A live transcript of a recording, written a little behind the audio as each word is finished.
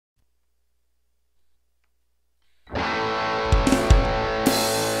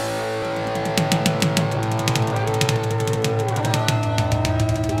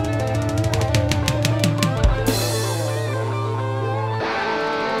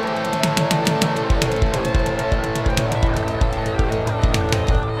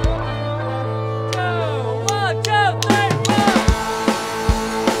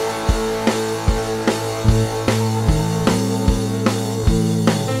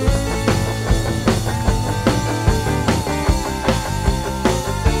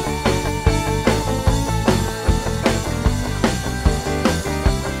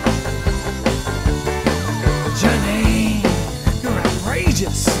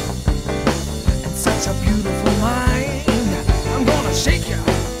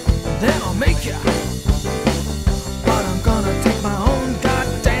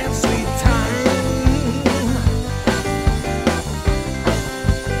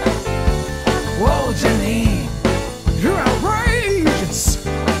Oh, Janine, you're outrageous.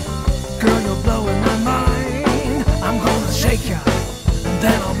 Girl, you're blowing my mind. I'm gonna shake ya,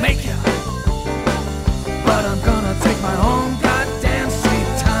 then I'll make ya. But I'm gonna take my own goddamn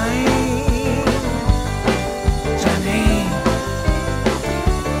sweet time. Janine.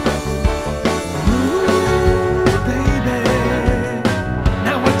 Ooh, baby.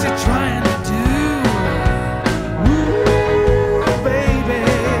 Now what you trying to do? Ooh, baby.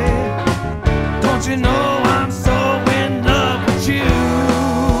 Don't you know I'm so in love with you?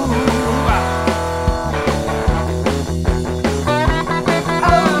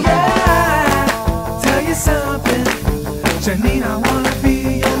 Oh yeah, tell you something, Janine, I wanna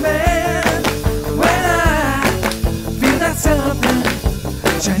be your man. When I feel that something,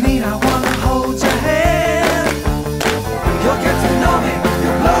 Janine, I wanna hold your hand. You'll get to know me,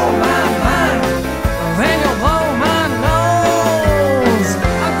 you'll blow my mind, then you'll blow my nose.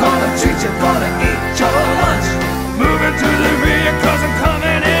 I'm gonna treat you, gonna eat your lunch. Moving to the rear, cause I'm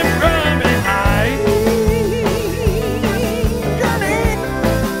coming in from behind. Janine.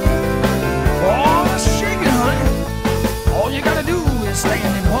 Oh, shake it, honey. All you gotta do is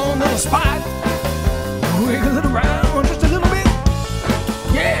stand in one little spot, wiggle it around just a little bit.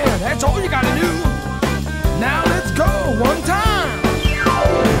 Yeah, that's all you gotta do. Now let's go one time.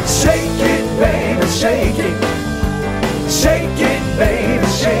 Shake it, baby, shake it. Shake it, baby,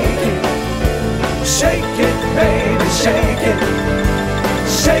 shake it. Shake it, baby, shake it.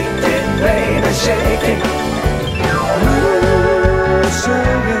 Shake it, baby, shake it. Ooh,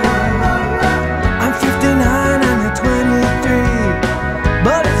 sugar. I'm 59 and you're 23,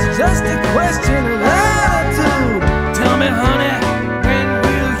 but it's just a question of attitude. Tell me, honey, when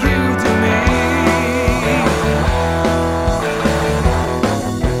will you do me?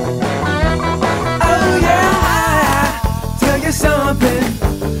 Oh yeah, tell you something,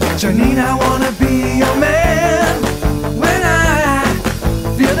 Janine, I wanna be your man. When I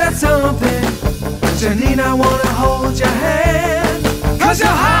feel that something, Janine, I wanna hold your hand. Cause you're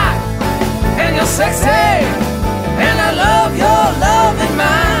hot and you're sexy, and I love your love and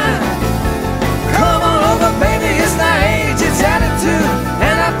mine. Come on over, baby, it's not age, it's attitude,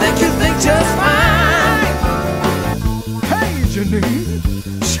 and I think you think just fine. Hey, Janine,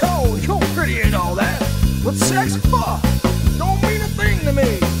 sure, you're pretty and all that, but sex, don't mean a thing to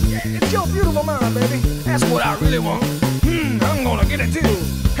me. Yeah, it's your beautiful mind, baby, that's what I really want. I'm gonna get it too.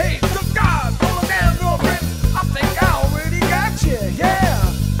 Hey, good God, hold on down, girlfriend, I think I already got you, yeah.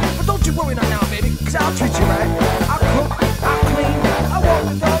 But don't you worry now, baby, cause I'll treat you right. I'll cook, I'll clean, I'll walk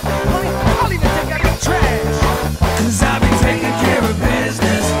the dog, honey, I'll even take out the trash. Cause I'll be taking care of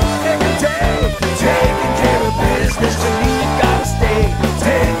business every day, taking care of business. Janine, you gotta stay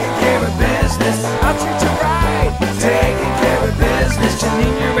taking care of business. I'll treat you right, taking care of business.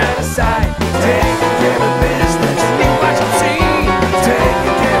 Janine, you're out of sight, taking care of business. Janine, watch and see,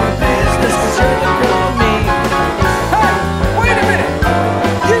 taking care of business, cause you're the girl for me. Hey, wait a minute,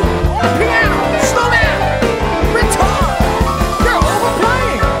 you on the piano, slow down, retard, you're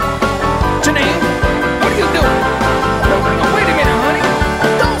overplaying. Janine, what are you doing? No, wait a minute, honey,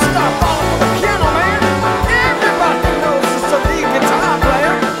 don't stop falling on the piano, man. Everybody knows it's the lead guitar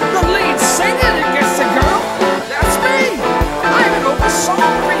player, the lead singer that gets the girl. That's me. I even wrote a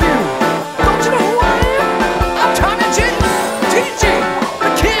song for you. Don't you know who I am? I'm Tommy G, TG, the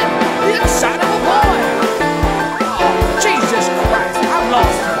kid, the excitable boy. Oh, Jesus Christ, I've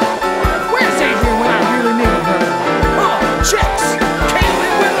lost her. Where's Adrian when I really need her? Oh, chicks, can't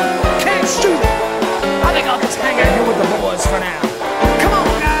live with her, can't shoot her. I think I'll just hang out here with the boys for now. Come on,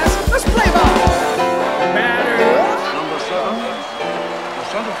 guys, let's play ball. Batter up. Number 7, the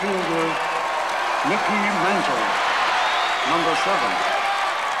center fielder, Mickey Mantle. Number 7.